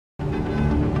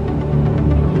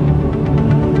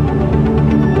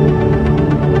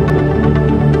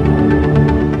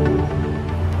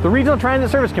Regional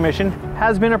Transit Service Commission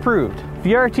has been approved.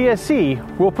 The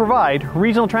RTSC will provide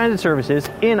regional transit services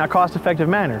in a cost-effective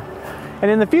manner. And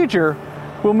in the future,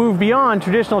 we'll move beyond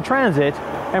traditional transit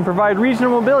and provide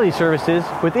regional mobility services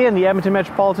within the Edmonton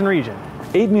Metropolitan Region.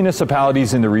 8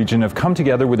 municipalities in the region have come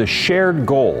together with a shared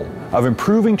goal of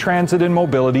improving transit and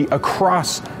mobility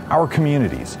across our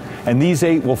communities. And these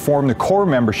 8 will form the core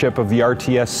membership of the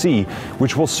RTSC,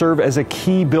 which will serve as a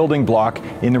key building block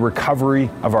in the recovery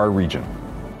of our region.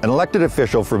 An elected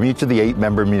official from each of the 8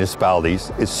 member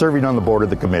municipalities is serving on the board of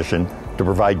the Commission to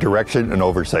provide direction and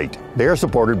oversight. They are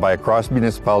supported by a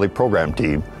cross-municipality program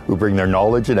team who bring their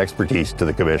knowledge and expertise to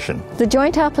the Commission. The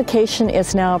joint application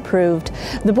is now approved.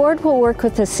 The board will work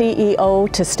with the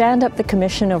CEO to stand up the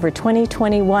Commission over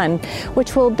 2021,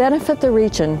 which will benefit the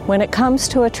region when it comes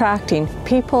to attracting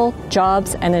people,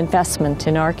 jobs, and investment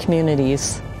in our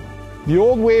communities. The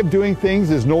old way of doing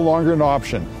things is no longer an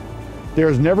option. There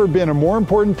has never been a more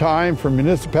important time for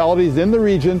municipalities in the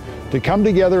region to come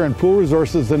together and pool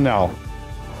resources than now.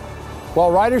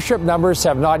 While ridership numbers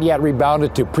have not yet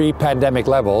rebounded to pre-pandemic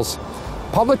levels,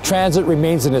 public transit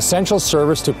remains an essential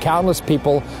service to countless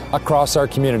people across our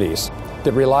communities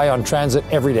that rely on transit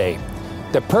every day.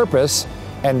 The purpose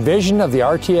and vision of the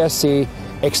RTSC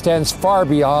extends far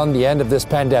beyond the end of this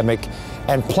pandemic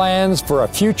and plans for a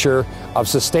future of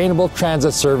sustainable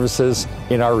transit services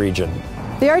in our region.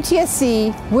 The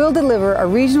RTSC will deliver a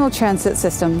regional transit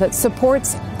system that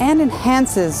supports and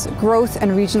enhances growth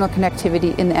and regional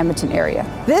connectivity in the Edmonton area.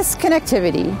 This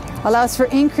connectivity allows for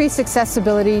increased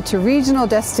accessibility to regional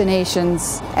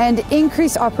destinations and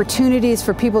increased opportunities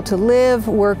for people to live,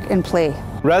 work, and play.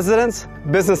 Residents,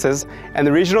 businesses, and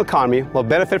the regional economy will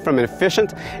benefit from an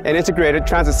efficient and integrated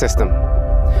transit system.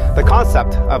 The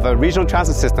concept of a regional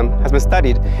transit system has been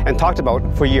studied and talked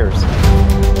about for years.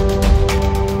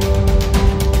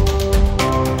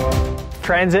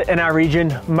 Transit in our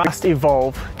region must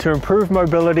evolve to improve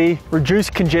mobility, reduce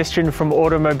congestion from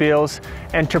automobiles,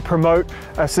 and to promote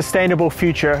a sustainable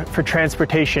future for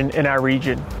transportation in our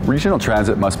region. Regional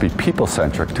transit must be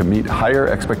people-centric to meet higher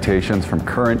expectations from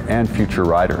current and future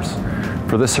riders.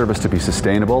 For this service to be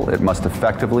sustainable, it must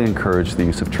effectively encourage the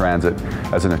use of transit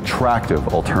as an attractive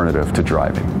alternative to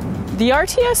driving. The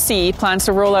RTSC plans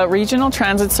to roll out regional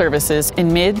transit services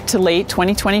in mid to late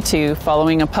 2022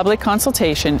 following a public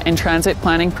consultation and transit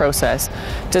planning process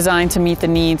designed to meet the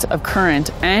needs of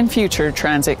current and future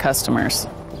transit customers.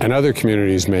 And other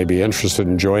communities may be interested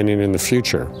in joining in the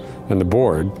future, and the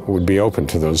board would be open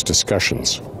to those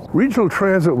discussions. Regional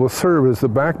transit will serve as the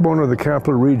backbone of the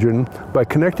capital region by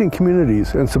connecting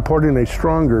communities and supporting a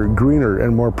stronger, greener,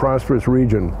 and more prosperous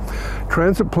region.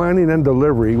 Transit planning and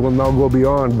delivery will now go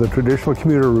beyond the traditional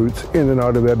commuter routes in and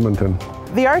out of Edmonton.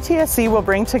 The RTSC will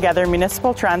bring together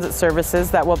municipal transit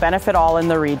services that will benefit all in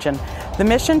the region. The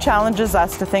mission challenges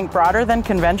us to think broader than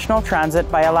conventional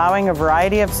transit by allowing a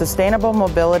variety of sustainable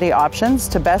mobility options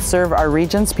to best serve our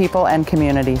region's people and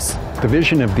communities. The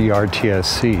vision of the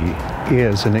RTSC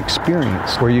is an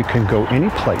experience where you can go any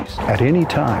place at any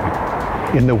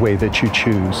time in the way that you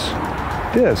choose.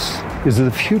 This is the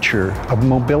future of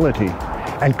mobility,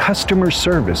 and customer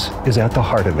service is at the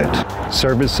heart of it.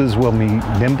 Services will be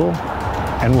nimble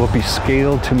and will be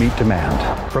scaled to meet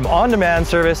demand. From on-demand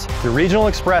service through regional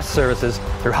express services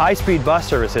through high-speed bus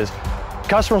services,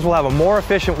 customers will have a more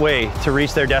efficient way to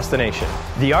reach their destination.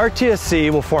 The RTSC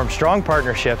will form strong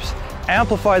partnerships,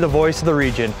 amplify the voice of the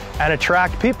region, and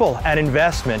attract people and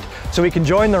investment so we can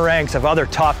join the ranks of other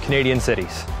top Canadian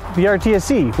cities. The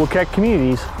RTSC will connect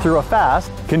communities through a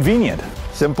fast, convenient,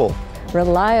 simple,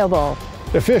 reliable,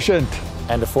 efficient,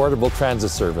 and affordable transit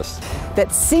service that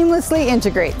seamlessly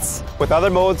integrates with other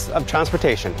modes of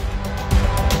transportation.